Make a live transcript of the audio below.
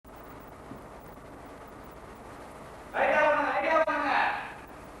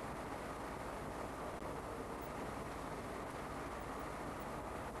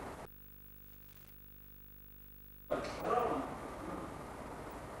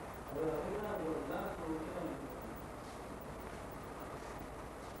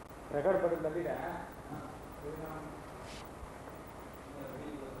Record பண்ணி தள்ளிட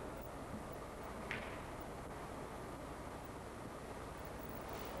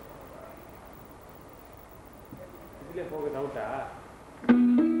இதுல போகுது அவுட்டா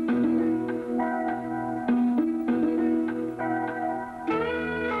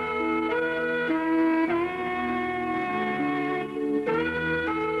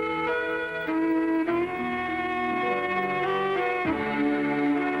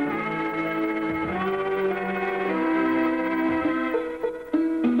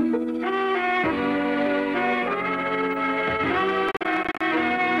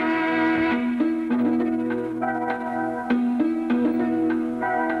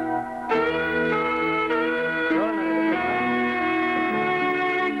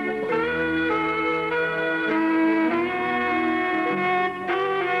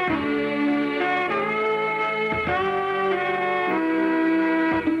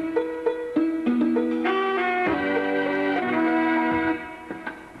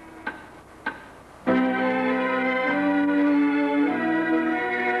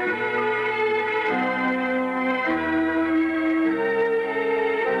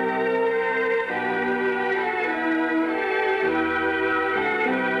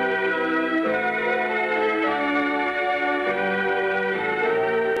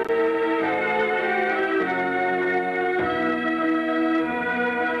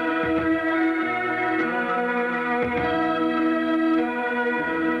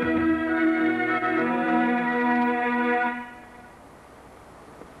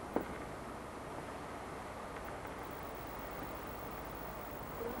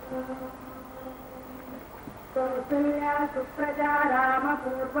सुप्रजा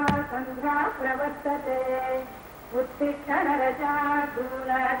रामपूर्वा सन्ध्या प्रवर्तते उत्तिष्ठ नरशार्दूल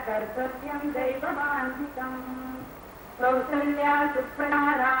कर्तव्यं दैवमान्तिकम् कौसल्या सुप्रजा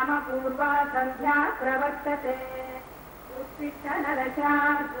रामपूर्वा सन्ध्या प्रवर्तते उत्तिष्ठ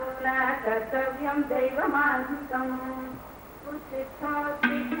नरशार्दूल कर्तव्यं दैवमान्तिकम्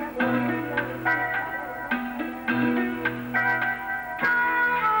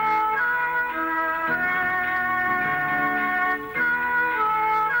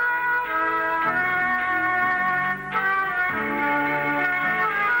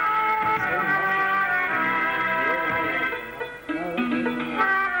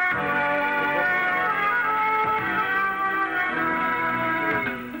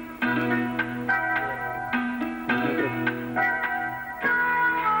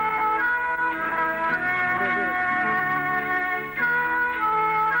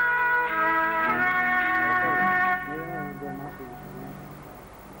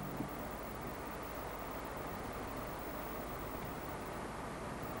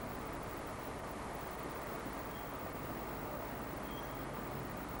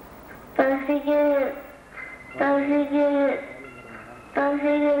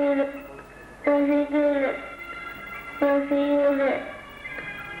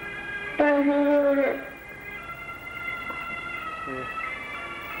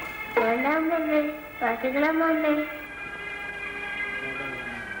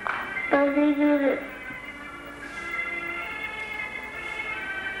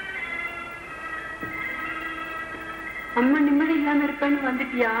அம்மா நிம்மதி இல்லாம இருப்பேன்னு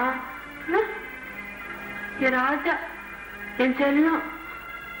வந்துட்டியா? என் ராஜா, என் செல்லம்,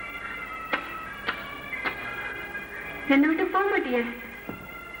 என்னை விட்டு போக மாட்டியே?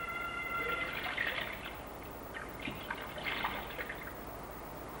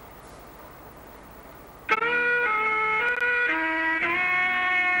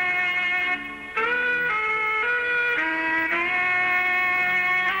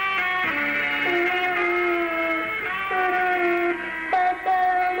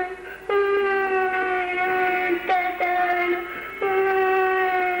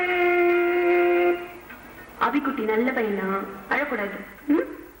 அபிக்குட்டி நல்ல பையனா, அழக்கூடாது.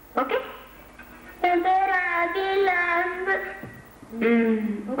 ஓகே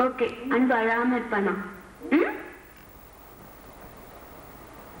ஓகே, அன்பு அழாம இருப்பானா?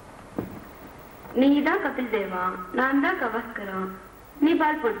 நீதான் கபில் தேவா, நான் தான் கவாஸ்கரா. நீ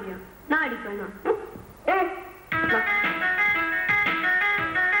பால் போடுவியா, நான் அடிப்பேனா?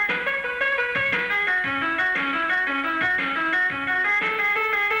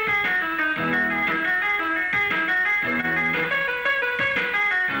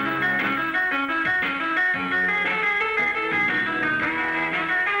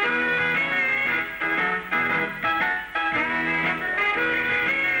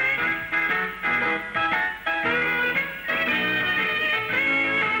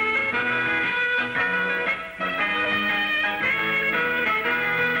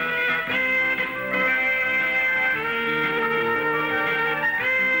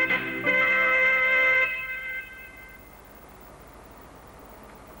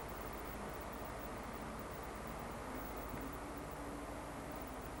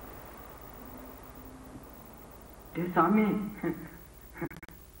 சாமி,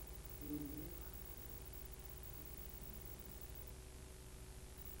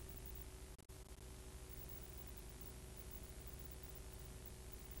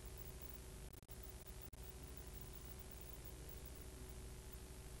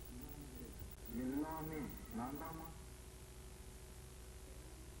 எல்லாமே நான் தாமா.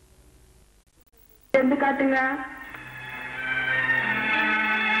 எந்த காட்டுங்க.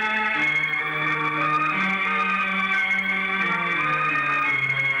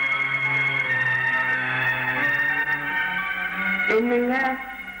 என்னங்க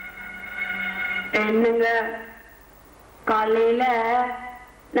என்னங்க, காலையில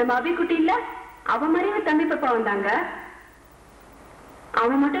நம்ம அபிக்குட்டி இல்ல, அவ மாதிரியே தம்பி பாப்பா வந்தாங்க.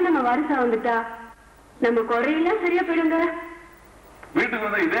 அவன் மட்டும் நம்ம வாரிசா வந்துட்டா நம்ம குறையெல்லாம் சரியா போயிடுங்க. வீட்டுக்கு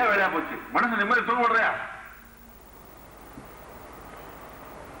வந்தா இதே வேலையா போச்சு. மனசு நிம்மதி தூங்க விடுறியா?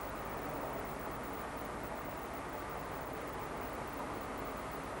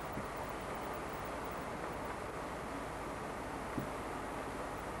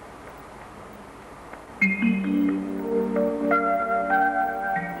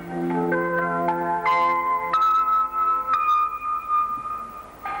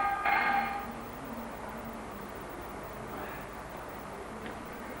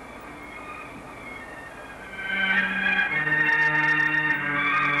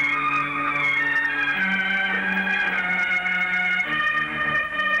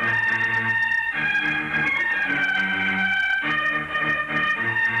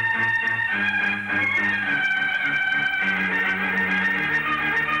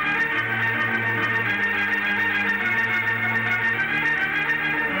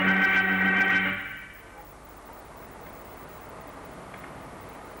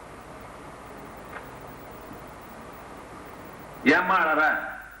 ஏம்மா அழற?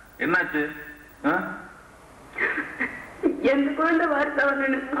 என்னாச்சு? எந்த குழந்தை வாரிசா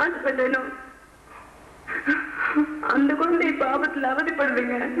வரணும்னு ஆசைப்பட்டேனோ அந்த குழந்தை இப்ப ஆபத்துல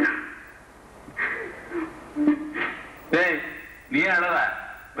அவதிப்படுதுங்க. ஏய், நீ ஏன் அழற?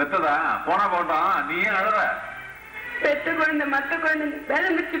 பெத்ததா போனா போட்டோம், நீ ஏன் அழற? பெத்த குழந்தை மத்த குழந்தை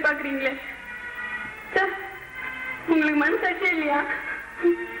வேலை மிச்சு பாக்குறீங்களே, உங்களுக்கு மனசாட்சியே இல்லையா?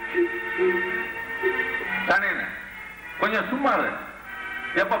 தானே கொஞ்சம் சும்மா இரு.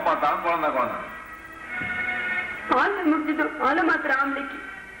 எப்ப பார்த்தாலும் குழந்தை குழந்தை. ஆளை முடிச்சிட்டோம், ஆளை மாத்திர ஆம்பளைக்கு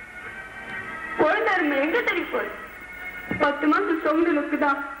குழந்தை இருந்தா எங்க தெரிய போகுது? 10 மாசம் சொந்த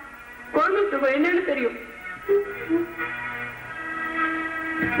லுக்குதான் குழந்தை சுகம் என்னன்னு தெரியும்.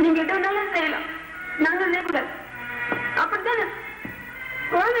 நீங்க எதுனாலும் செய்யலாம், நாங்க செய்யக்கூடாது. அப்படித்தானே?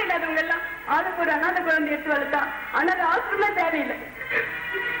 குழந்தை இல்லாதவங்க எல்லாம் ஆளுக்கு ஒரு அநாத குழந்தை எடுத்து வளர்த்தா அநாத ஹாஸ்பிட்டல் தேவையில்லை.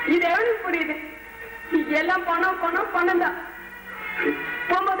 இது எவ்வளவு புரியுது? எல்லாம் பணம் பணம் பணம் தான்.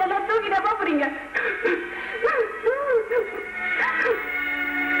 போகும்போதெல்லாம் தூக்கிட்டா போறீங்க.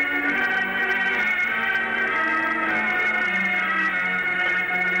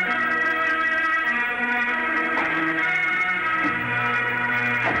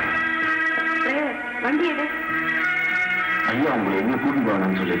 வண்டி எது? ஐயா உங்களை எங்க கூட்டிட்டு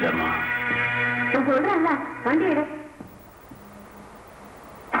போகணும்னு சொல்லிட்டாமா? சொல்றேன்ல, வண்டி எடு.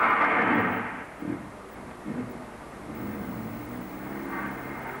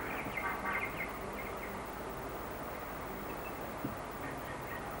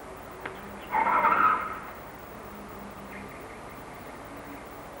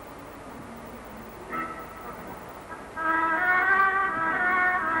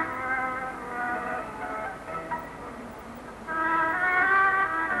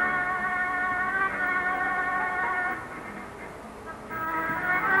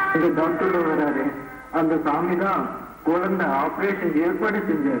 டாக்டர் வராரு, அந்த சாமி தான் குழந்தை ஆபரேஷன் ஏற்பாடு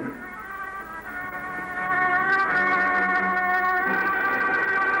செஞ்சாரு.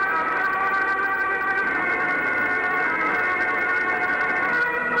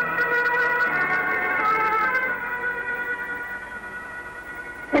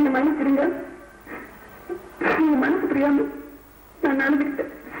 என்ன மன்னிச்சிருங்க, மனசு புரியாம நான்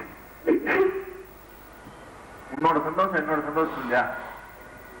நடந்துக்கிட்டேன். உன்னோட சந்தோஷம் என்னோட சந்தோஷம் இல்லையா?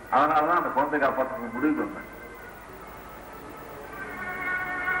 அதனாலதான் அந்த குழந்தை காப்பாற்ற முடிவு பண்ணேன்.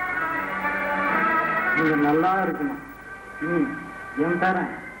 நீங்க நல்லா இருக்கணும். என்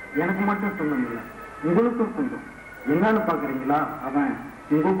பேரன் எனக்கு மட்டும் சொந்தம் இல்லை, உங்களுக்கும் சொந்தம். என்னன்னு பாக்குறீங்களா? அவன்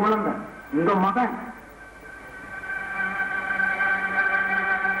உங்க குழந்தை, உங்க மகன்.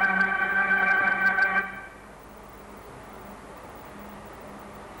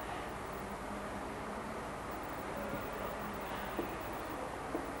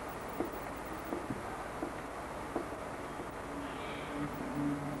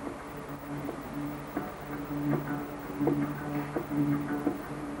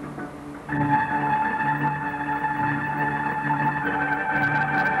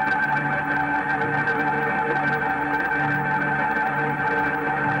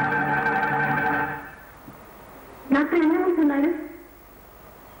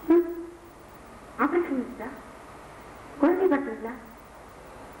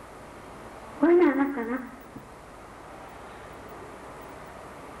 குழந்தை நல்லா இருக்கானா?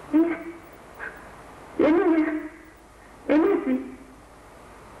 என்னங்க என்னாச்சு?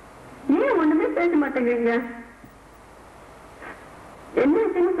 ஏன் ஒண்ணுமே பேச மாட்டேங்கிறீங்க?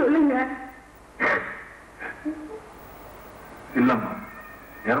 என்னாச்சுன்னு சொல்லுங்க. இல்லம்மா,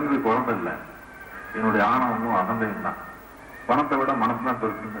 இறந்தது குழந்தை இல்லை, என்னுடைய ஆணவமும் அகந்தையும் தான். பணத்தை விட மனசுதான்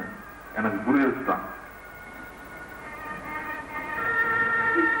பெருசுன்னு எனக்கு புரிய வச்சுட்டான்.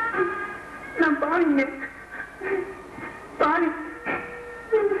 நான் பாருங்க பாரு,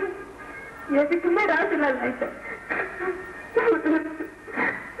 எதுக்குமே ராசிலால் ஆயிட்டேன்.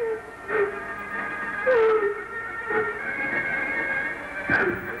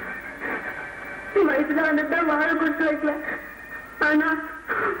 வயசுல வந்துட்டா வாழ கொடுத்து வைக்கல, ஆனா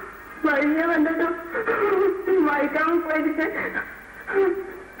வழியே வந்ததும் வாய்க்காம போயிடுச்சு.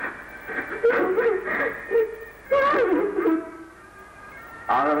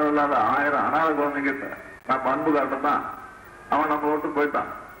 ஆதரவு இல்லாத 1000 அனாத குழந்தைங்கிட்ட நம்ம அன்பு காட்டத்தான் அவன் நம்ம விட்டு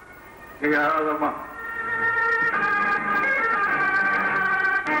போயிட்டான். நீங்க யாராவதம்மா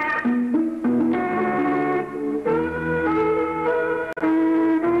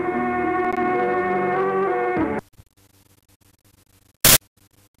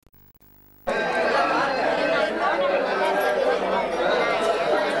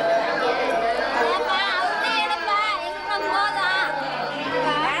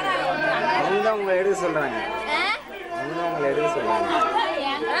சொல்றாங்க, உங்களை எடுக்க சொல்றாங்க.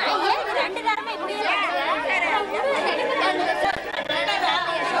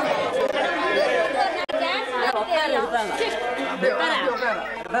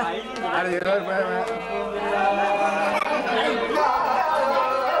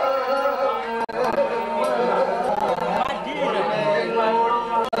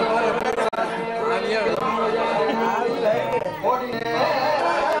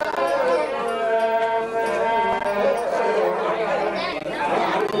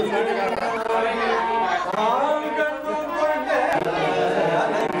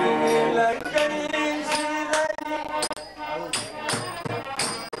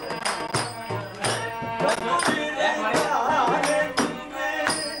 Come on,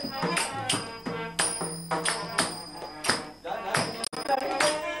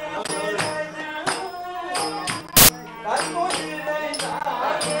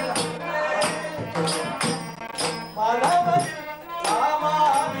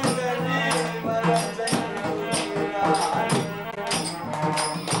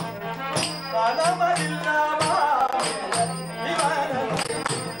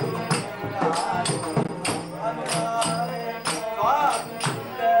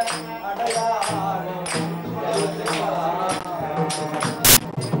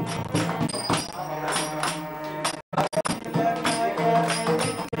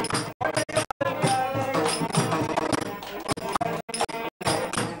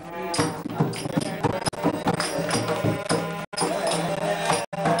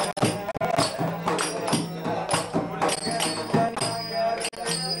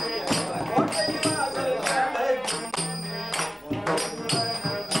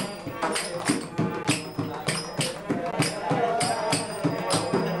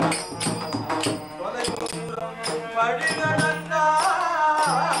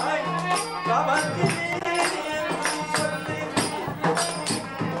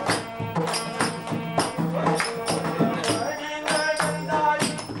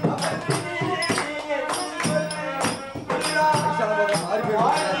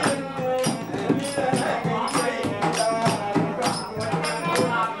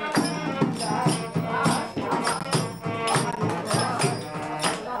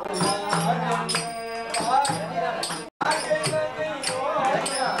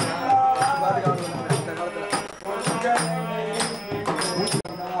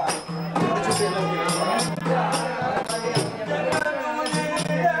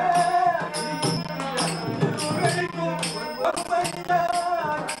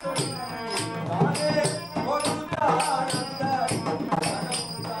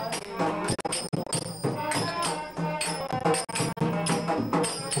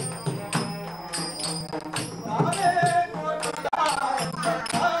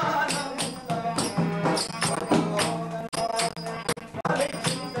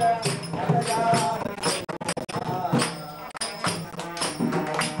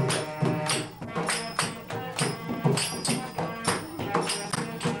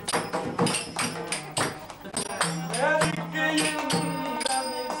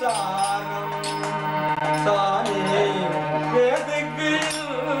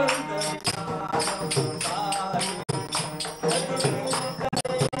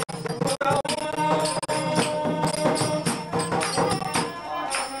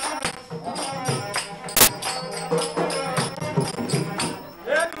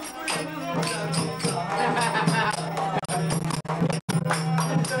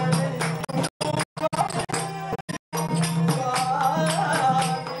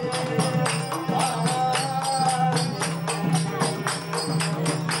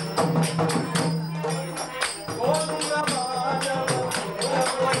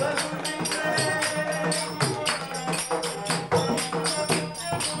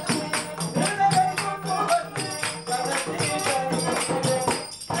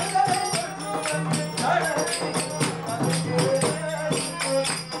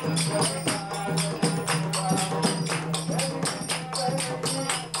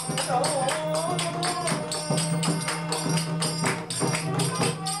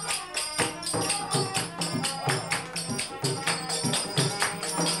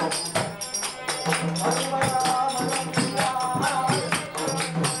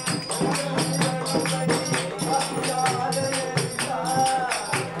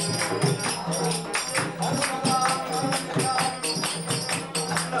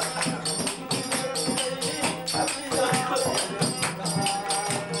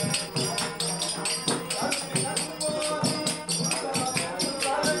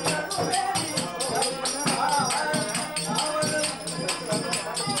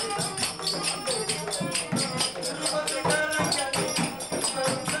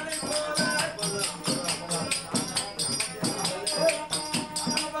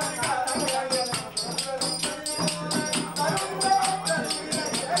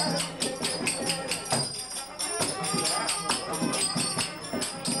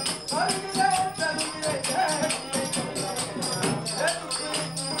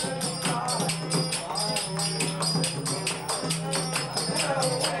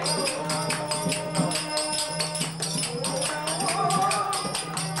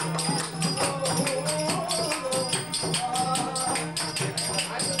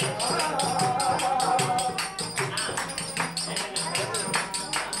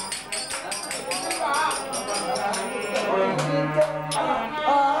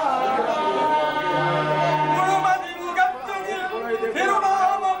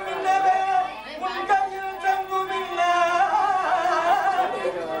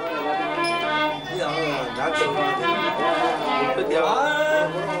 Yeah.